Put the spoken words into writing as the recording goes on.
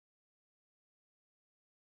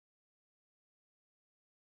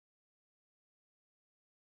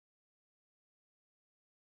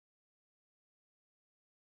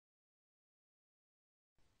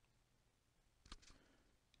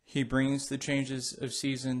He brings the changes of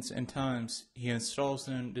seasons and times. He installs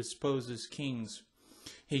and disposes kings.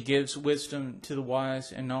 He gives wisdom to the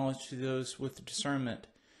wise and knowledge to those with discernment.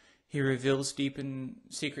 He reveals deep and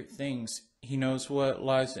secret things. He knows what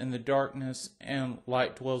lies in the darkness, and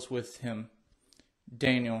light dwells with him.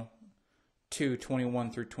 Daniel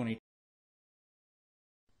 2:21-22.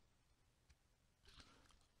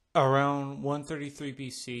 Around 133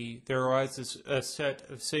 BC, there arises a set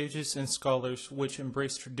of sages and scholars which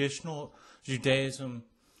embrace traditional Judaism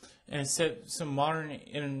and set some modern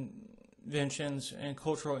inventions and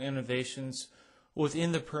cultural innovations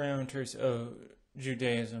within the parameters of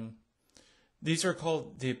Judaism. These are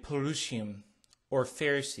called the Perusium, or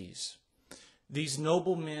Pharisees. These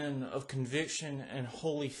noble men of conviction and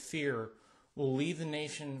holy fear will lead the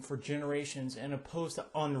nation for generations and oppose the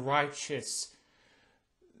unrighteous,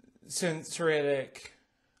 syncretic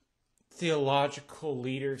theological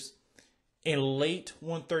leaders. In late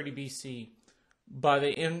 130 BC, by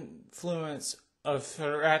the influence of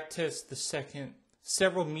Hyrcanus II,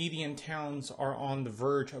 several Median towns are on the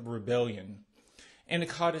verge of rebellion.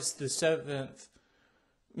 Antiochus VII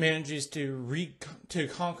manages to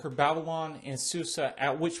conquer Babylon and Susa,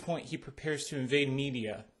 at which point he prepares to invade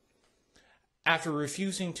Media. After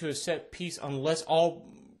refusing to accept peace unless all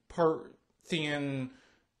Parthian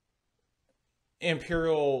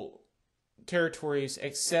imperial territories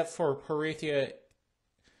except for Parthia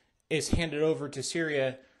is handed over to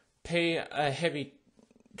Syria, pay a heavy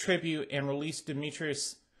tribute and release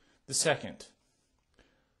Demetrius II.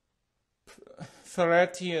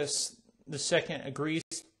 Hyrcanus II agrees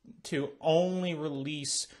to only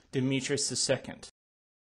release Demetrius II.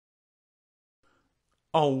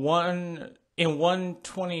 In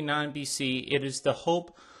 129 BC, it is the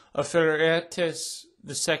hope of Hyrcanus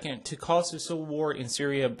II to cause a civil war in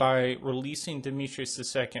Syria by releasing Demetrius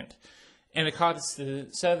II. Antiochus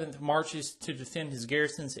VII marches to defend his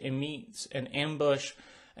garrisons and meets an ambush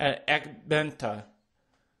at Ecbatana.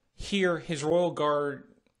 Here, his royal guard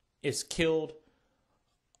is killed.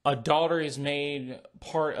 A daughter is made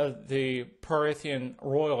part of the Parthian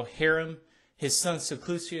royal harem. His son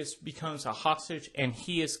Seleucus becomes a hostage, and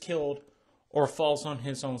he is killed or falls on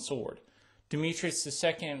his own sword. Demetrius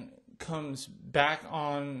II comes back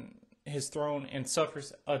on his throne and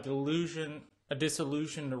suffers a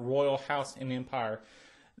disillusioned royal house and empire.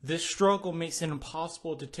 This struggle makes it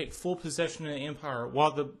impossible to take full possession of the empire, while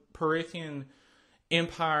the Parthian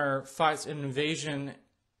Empire fights an invasion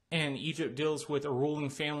and Egypt deals with a ruling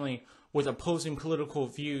family with opposing political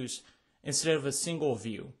views instead of a single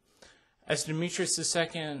view. As Demetrius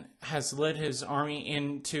II has led his army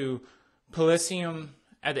into Pelusium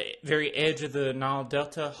at the very edge of the Nile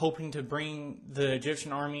Delta, hoping to bring the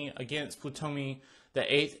Egyptian army against Ptolemy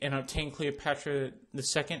VIII and obtain Cleopatra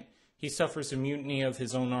II, he suffers a mutiny of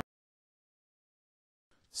his own army.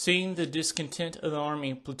 Seeing the discontent of the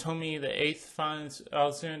army, Ptolemy VIII finds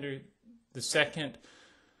Alexander II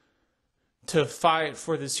to fight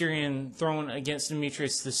for the Syrian throne against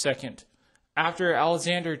Demetrius II. After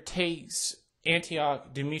Alexander takes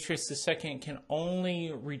Antioch, Demetrius II can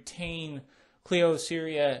only retain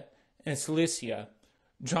Syria and Cilicia.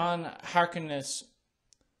 John Hyrcanus,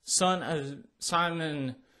 son of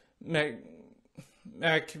Simon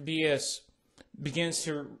Maccabees, begins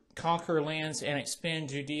to conquer lands and expand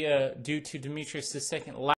Judea due to Demetrius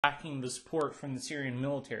II lacking the support from the Syrian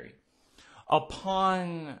military.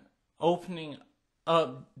 Upon opening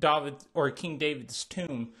up King David's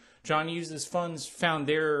tomb, John uses funds found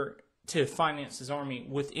there to finance his army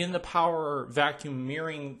within the power vacuum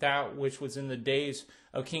mirroring that which was in the days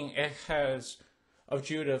of King Ahaz of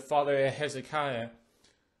Judah, father of Hezekiah.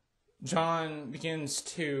 John begins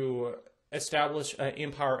to establish an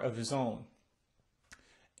empire of his own.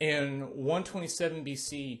 In 127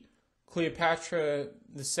 BC, Cleopatra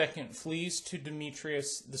II flees to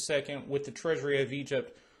Demetrius II with the treasury of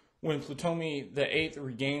Egypt when Ptolemy VIII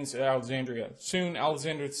regains Alexandria. Soon,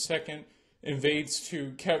 Alexander II invades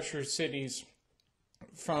to capture cities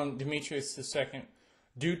from Demetrius II.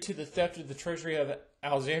 Due to the theft of the treasury of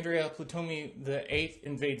Alexandria, Ptolemy VIII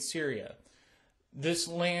invades Syria. This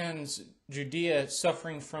lands Judea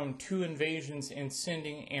suffering from 2 invasions and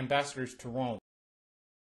sending ambassadors to Rome.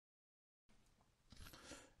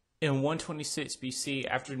 In 126 BC,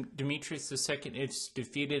 after Demetrius II is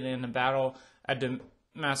defeated in a battle at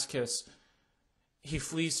Damascus, he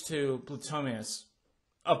flees to Ptolemais.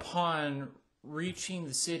 Upon reaching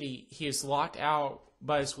the city, he is locked out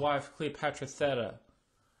by his wife Cleopatra Theta.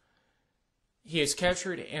 He is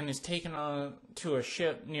captured and is taken on to a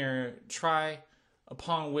ship near Troy,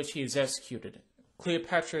 upon which he is executed.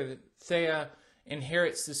 Cleopatra Thea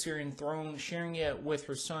inherits the Syrian throne, sharing it with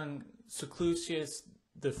her son Seleucus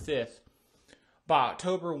V. By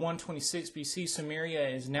October 126 BC, Samaria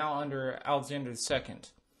is now under Alexander II.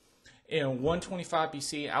 In 125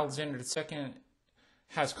 BC, Alexander II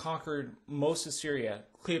has conquered most of Syria.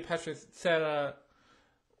 Cleopatra Theta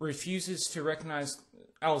refuses to recognize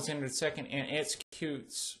Alexander II and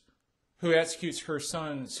executes her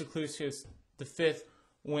son Seleucus V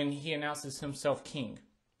when he announces himself king.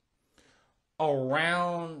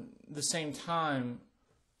 Around the same time,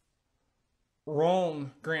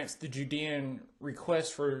 Rome grants the Judean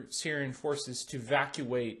request for Syrian forces to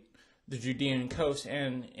evacuate the Judean coast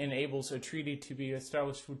and enables a treaty to be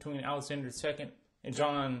established between Alexander II and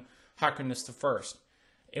John Hyrcanus I.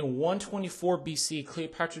 In 124 BC,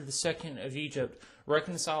 Cleopatra II of Egypt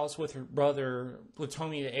reconciles with her brother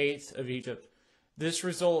Ptolemy VIII of Egypt. This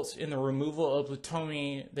results in the removal of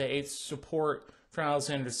Ptolemy VIII's support from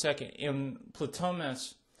Alexander II. In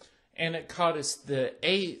Ptolemy's, Antiochus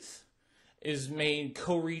VIII is made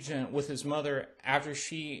co-regent with his mother after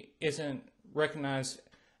she isn't recognized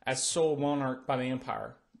as sole monarch by the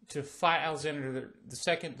empire. To fight Alexander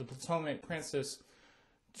II, the Ptolemaic princess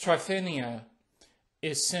Tryphenia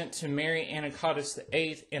is sent to marry Antiochus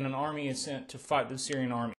VIII, and an army is sent to fight the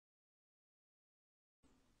Syrian army.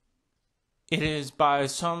 It is by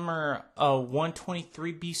summer of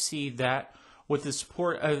 123 BC that, with the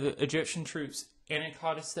support of the Egyptian troops,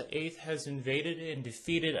 Antiochus VIII has invaded and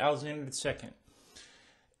defeated Alexander II.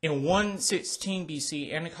 In 116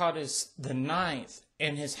 BC, Antiochus IX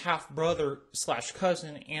and his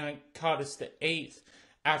half-brother/cousin Antiochus VIII,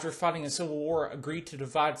 after fighting a civil war, agreed to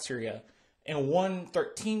divide Syria. In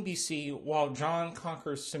 113 BC, while John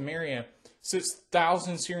conquers Samaria,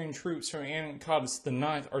 6,000 Syrian troops from Antiochus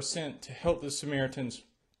IX are sent to help the Samaritans,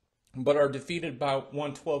 but are defeated by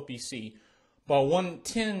 112 BC. By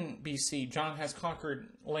 110 BC, John has conquered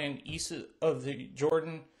land east of the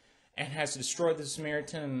Jordan and has destroyed the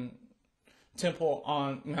Samaritan temple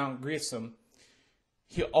on Mount Gerizim.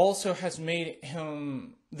 He also has made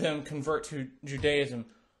them convert to Judaism.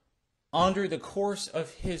 During the course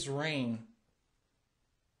of his reign,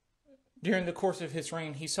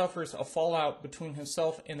 he suffers a fallout between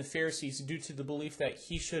himself and the Pharisees due to the belief that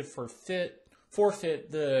he should forfeit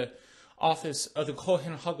the office of the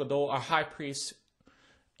Kohen Hagadol, a high priest,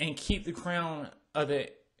 and keep the crown of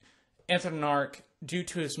the Ethnarch due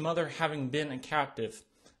to his mother having been a captive.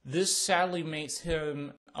 This sadly makes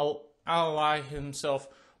him ally himself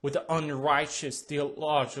with the unrighteous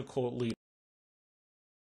theological leader.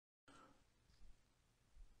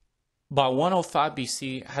 By 105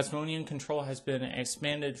 BC, Hasmonean control has been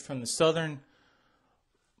expanded from the southern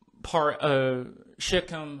part of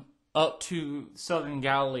Shechem up to southern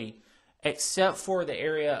Galilee, except for the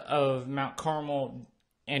area of Mount Carmel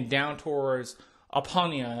and down towards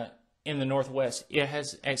Apollonia in the northwest. It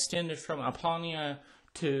has extended from Apollonia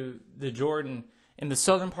to the Jordan. In the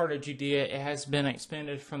southern part of Judea, it has been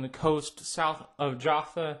expanded from the coast south of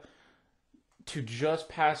Jaffa to just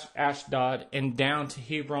past Ashdod and down to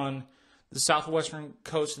Hebron, the southwestern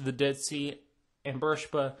coast of the Dead Sea, and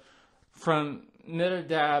Beersheba. From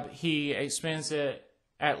Middadab, he expands it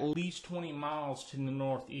at least 20 miles to the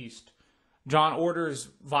northeast. John orders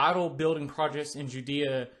vital building projects in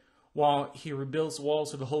Judea while he rebuilds the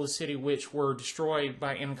walls of the holy city, which were destroyed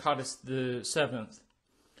by Antiochus VII.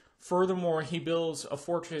 Furthermore, he builds a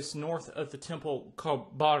fortress north of the temple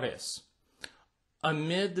called Baris.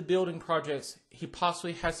 Amid the building projects, he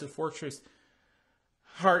possibly has the fortress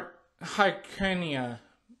Hyrcanus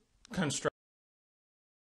constructed.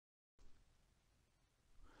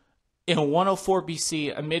 In 104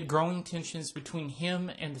 BC, amid growing tensions between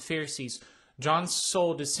him and the Pharisees, John's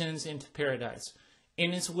soul descends into paradise.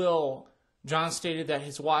 In his will, John stated that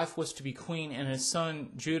his wife was to be queen and his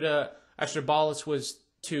son, Judah Aristobulus, was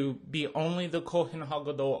to be only the Kohen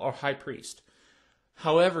Hagadol, or high priest.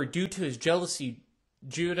 However, due to his jealousy,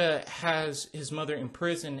 Judah has his mother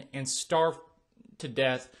imprisoned and starved to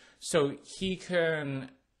death so he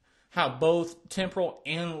can have both temporal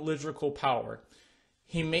and liturgical power.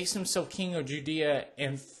 He makes himself king of Judea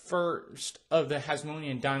and first of the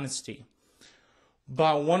Hasmonean dynasty.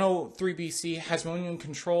 By 103 BC, Hasmonean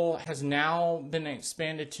control has now been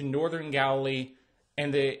expanded to northern Galilee,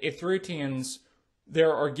 and the Erythrians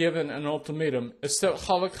there are given an ultimatum: accept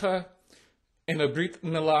halakha and the brit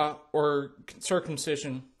milah, or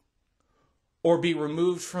circumcision, or be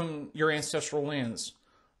removed from your ancestral lands.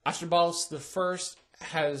 Aristobulus I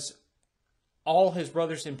has all his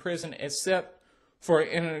brothers in prison except for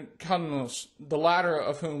Hyrcanus, the latter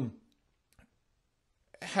of whom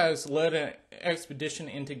has led an expedition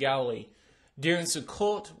into Galilee. During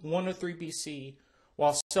Sukkot 103 BC,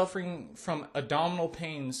 while suffering from abdominal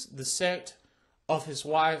pains, the sect of his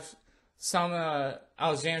wife, Sama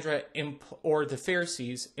Alexandra, or the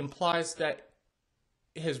Pharisees, implies that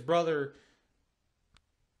his brother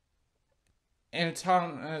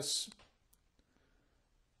Antigonus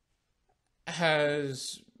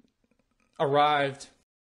has arrived.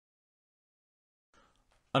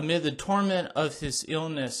 Amid the torment of his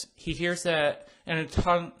illness, he hears that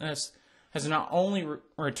Antigonus has not only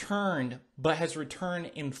returned, but has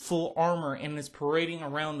returned in full armor and is parading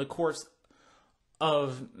around the courts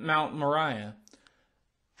of Mount Moriah.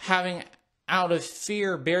 Having, out of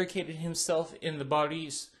fear, barricaded himself in the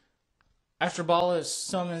bodies, Aristobulus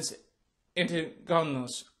summons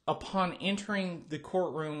Antigonus. Upon entering the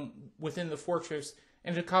courtroom within the fortress,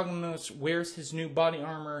 Antigonus wears his new body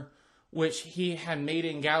armor, which he had made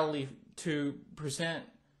in Galilee, to present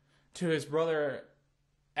to his brother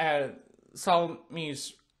at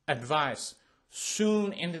Salome's advice.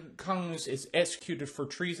 Soon Antigonus is executed for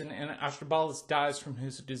treason, and Aristobulus dies from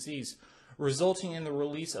his disease, resulting in the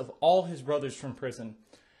release of all his brothers from prison.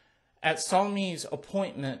 At Salome's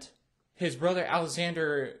appointment, his brother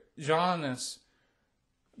Alexander Janus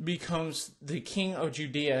becomes the king of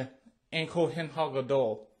Judea and Kohen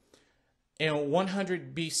HaGadol. In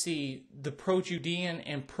 100 BC, the pro-Judean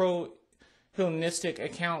and pro-Hellenistic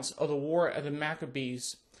accounts of the War of the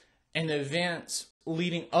Maccabees and the events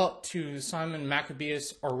leading up to Simon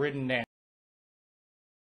Maccabeus are written down.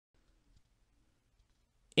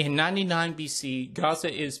 In 99 BC,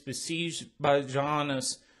 Gaza is besieged by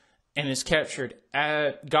Janus and is captured.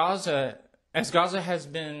 As Gaza has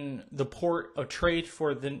been the port of trade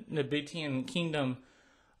for the Nabatean kingdom,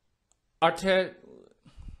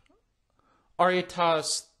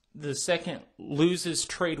 Aristobulus II loses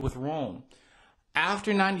trade with Rome.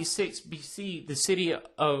 After 96 BC, the city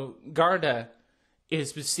of Garda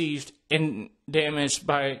is besieged and damaged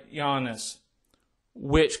by Janus,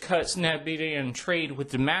 which cuts Nabatean trade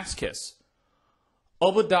with Damascus.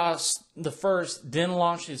 Aristobulus I then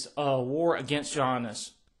launches a war against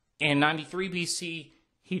Janus. In 93 BC,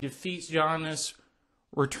 he defeats Janus,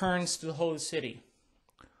 returns to the Holy City.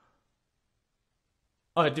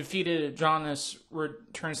 Defeated Janus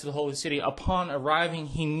returns to the Holy City. Upon arriving,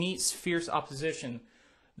 he meets fierce opposition.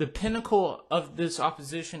 The pinnacle of this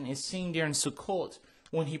opposition is seen during Sukkot,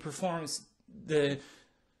 when he performs the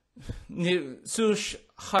Nisush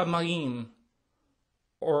Hamayim,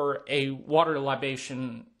 or a water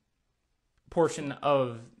libation portion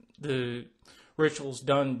of the rituals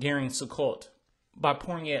done during Sukkot, by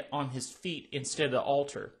pouring it on his feet instead of the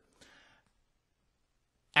altar.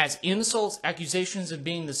 As insults, accusations of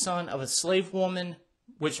being the son of a slave woman,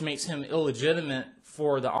 which makes him illegitimate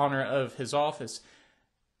for the honor of his office,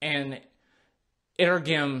 and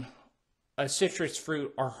Intergem, a citrus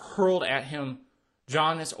fruit, are hurled at him.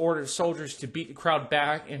 Janus orders soldiers to beat the crowd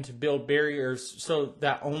back and to build barriers so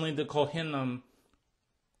that only the Kohanim,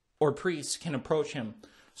 or priests, can approach him.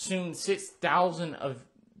 Soon 6,000 of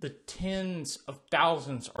the tens of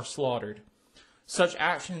thousands are slaughtered. Such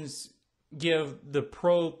actions give the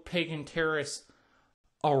pro-pagan terrorists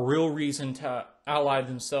a real reason to ally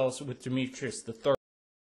themselves with Demetrius III.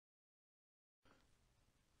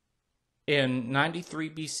 In 93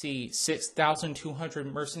 BC,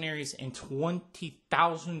 6,200 mercenaries and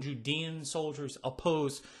 20,000 Judean soldiers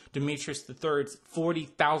opposed Demetrius III's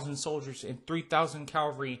 40,000 soldiers and 3,000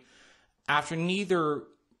 cavalry, after neither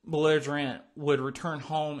belligerent would return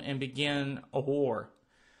home and begin a war.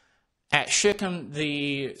 At Shechem,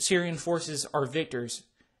 the Syrian forces are victors,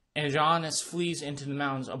 and Janus flees into the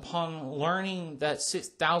mountains. Upon learning that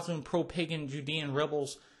 6,000 pro-pagan Judean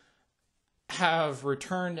rebels have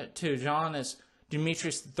returned to Janus,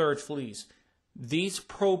 Demetrius III flees. These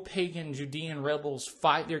pro-pagan Judean rebels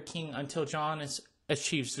fight their king until Janus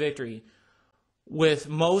achieves victory, with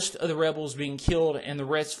most of the rebels being killed and the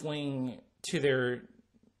rest fleeing to their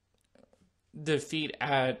defeat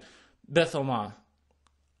at Bethelmah.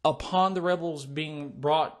 Upon the rebels being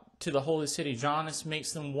brought to the holy city, Janus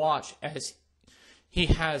makes them watch as he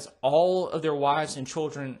has all of their wives and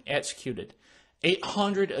children executed.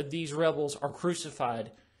 800 of these rebels are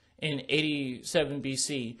crucified in 87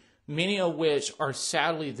 BC, many of which are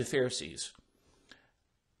sadly the Pharisees.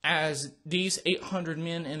 As these 800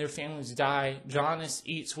 men and their families die, Janus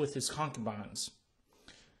eats with his concubines.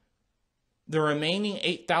 The remaining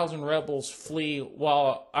 8,000 rebels flee,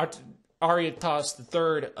 while Aristobulus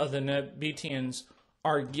III of the Nabateans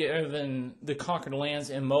are given the conquered lands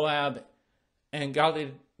in Moab and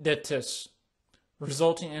Galiletus,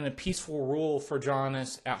 resulting in a peaceful rule for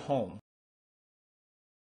Janus at home.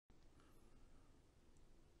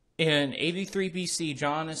 In 83 BC,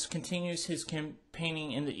 Joannes continues his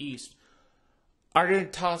campaigning in the east.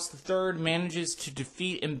 Aristobulus III manages to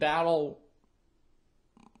defeat in battle,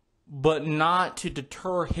 but not to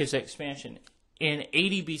deter his expansion. In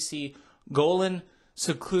 80 BC, Golan,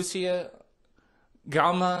 Seleucia,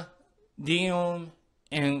 Gama, Dium,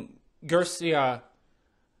 and Gursia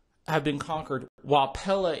have been conquered, while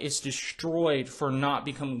Pella is destroyed for not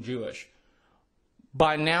becoming Jewish.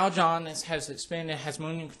 By now, Joannes has expanded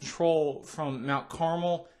Hasmonean control from Mount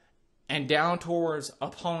Carmel and down towards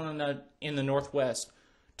Apollonia in the northwest.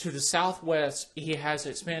 To the southwest, he has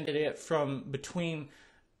expanded it from between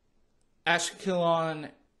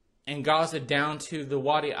Ashkelon and Gaza down to the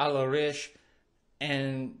Wadi al-Arish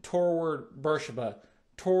and toward Beersheba.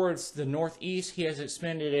 Towards the northeast, he has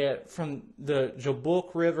expanded it from the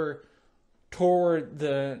Jabbok River toward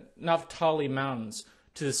the Naphtali Mountains.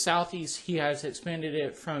 To the southeast, he has expanded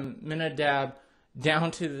it from Menadab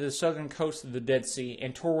down to the southern coast of the Dead Sea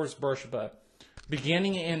and towards Beersheba.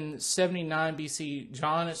 Beginning in 79 BC,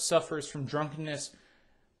 Joannes suffers from drunkenness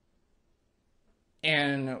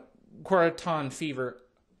and quartan fever,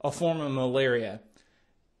 a form of malaria.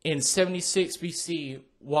 In 76 BC,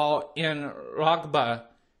 while in Raghba,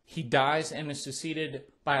 he dies and is succeeded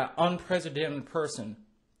by an unprecedented person,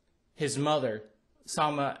 his mother,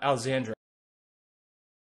 Salma Alexandra.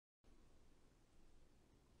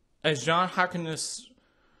 As John Hyrcanus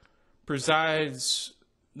presides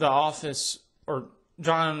the office,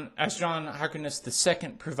 John Hyrcanus II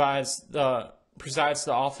presides the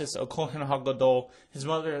office of Kohen HaGadol, his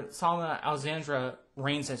mother Salma Alexandra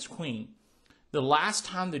reigns as queen. The last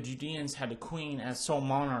time the Judeans had a queen as sole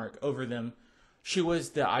monarch over them, she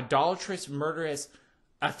was the idolatrous, murderous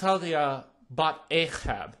Athaliah bat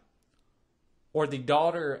Ahab, or the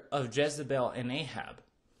daughter of Jezebel and Ahab.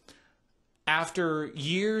 After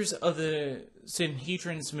years of the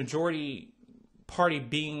Sanhedrin's majority party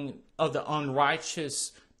being of the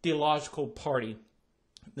unrighteous theological party,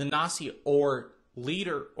 the Nasi, or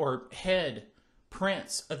leader or head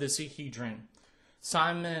prince of the Sanhedrin,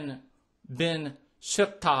 Simon ben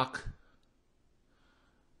Shiptak,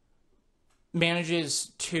 manages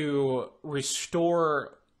to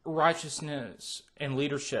restore righteousness and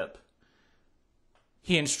leadership.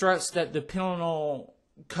 He instructs that the penal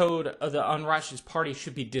code of the unrighteous party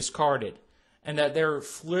should be discarded, and that their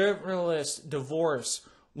frivolous divorce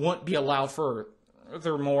won't be allowed.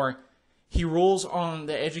 Furthermore, he rules on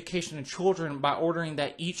the education of children by ordering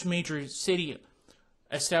that each major city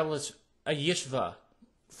establish a yeshiva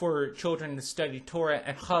for children to study Torah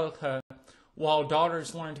and Halakha, while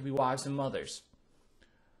daughters learn to be wives and mothers.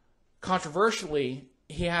 Controversially,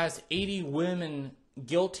 he has 80 women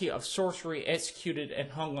guilty of sorcery executed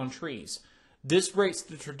and hung on trees. This breaks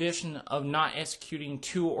the tradition of not executing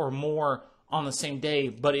 2 or more on the same day,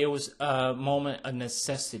 but it was a moment of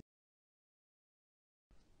necessity.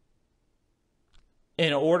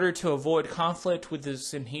 In order to avoid conflict with the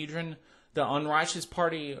Sanhedrin, the unrighteous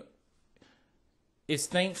party is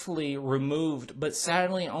thankfully removed, but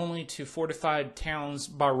sadly only to fortified towns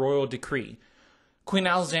by royal decree. Queen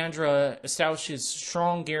Alexandra establishes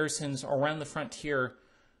strong garrisons around the frontier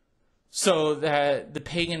so that the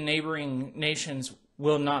pagan neighboring nations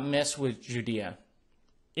will not mess with Judea.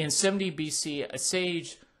 In 70 BC, a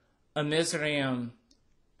sage of Mizraim,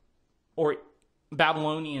 or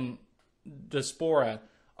Babylonian diaspora,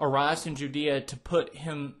 arrives in Judea to put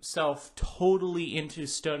himself totally into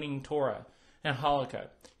studying Torah and Halakha.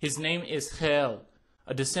 His name is Hel,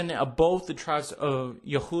 a descendant of both the tribes of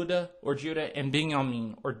Yehuda, or Judah, and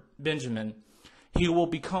Benjamin, or Benjamin. He will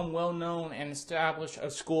become well known and establish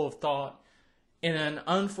a school of thought. In an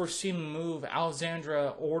unforeseen move, Alexandra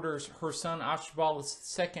orders her son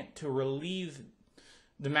Aristobulus II to relieve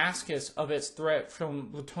Damascus of its threat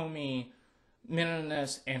from Ptolemy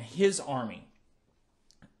Menelaus and his army.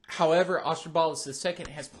 However, Aristobulus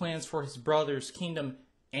II has plans for his brother's kingdom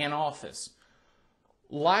and office.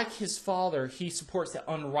 Like his father, he supports the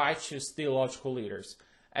unrighteous theological leaders.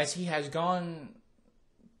 As he has gone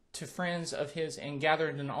to friends of his and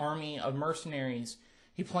gathered an army of mercenaries,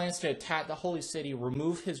 he plans to attack the holy city,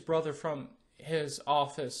 remove his brother from his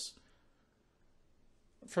offices,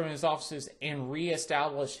 and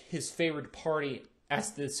reestablish his favored party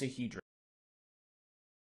as the Sanhedrin.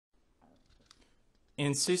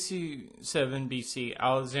 In 67 BC,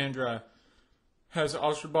 Alexandra has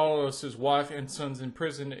Aristobulus' wife and sons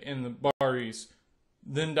imprisoned in the Baris,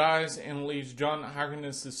 then dies and leaves John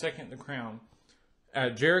Hyrcanus II the crown.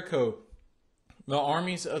 At Jericho, the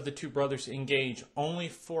armies of the two brothers engage, only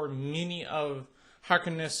for many of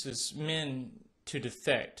Hyrcanus' men to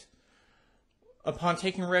defect. Upon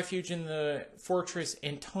taking refuge in the fortress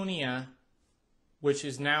Antonia, which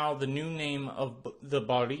is now the new name of the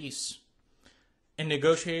Baris, and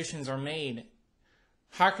negotiations are made,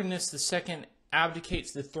 Hyrcanus II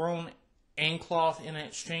abdicates the throne and cloth in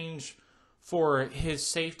exchange for his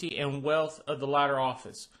safety and wealth of the latter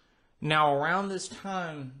office. Now, around this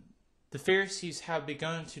time, the Pharisees have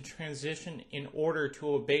begun to transition in order to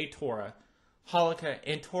obey Torah, Halakha,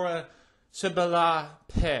 and Torah Sebala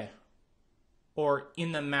Peh, or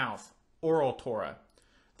in the mouth, oral Torah.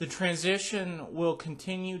 The transition will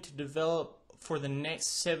continue to develop for the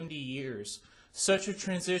next 70 years. Such a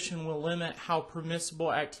transition will limit how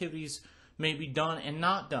permissible activities may be done and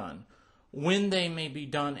not done, when they may be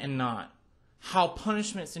done and not, how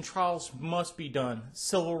punishments and trials must be done,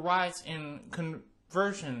 civil rights and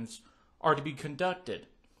conversions are to be conducted.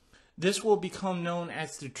 This will become known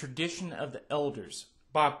as the tradition of the elders.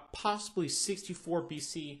 By possibly 64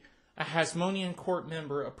 BC, a Hasmonean court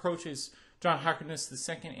member approaches John Hyrcanus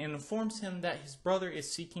II and informs him that his brother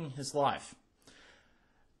is seeking his life.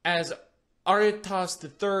 As Aristobulus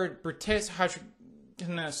III protects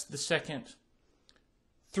Hyrcanus II,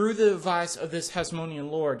 through the advice of this Hasmonean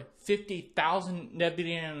lord, 50,000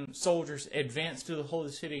 Maccabean soldiers advance to the holy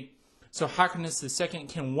city so Hyrcanus II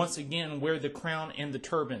can once again wear the crown and the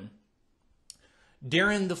turban.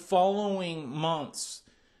 During the following months,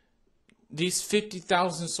 these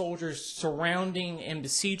 50,000 soldiers surrounding and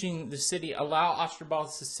besieging the city allow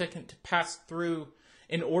Aristobulus II to pass through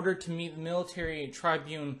in order to meet the military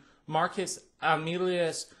tribune Marcus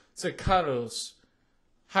Aemilius Zacchaeus.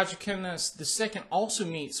 Hyrcanus II also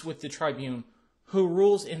meets with the tribune, who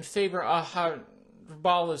rules in favor of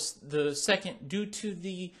Aristobulus II due to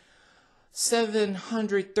the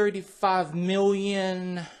 $735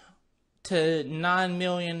 million to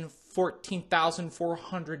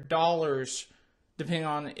 $9,014,400, depending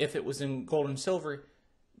on if it was in gold and silver,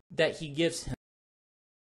 that he gives him.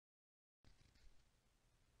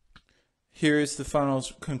 Here is the final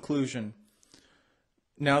conclusion.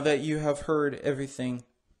 Now that you have heard everything,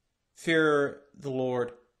 fear the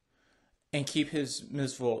Lord and keep his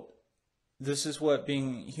mitzvot. This is what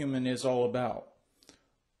being human is all about.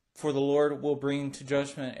 For the Lord will bring to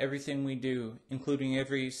judgment everything we do, including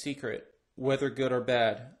every secret, whether good or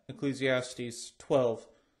bad. Ecclesiastes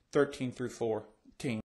 12:13-14.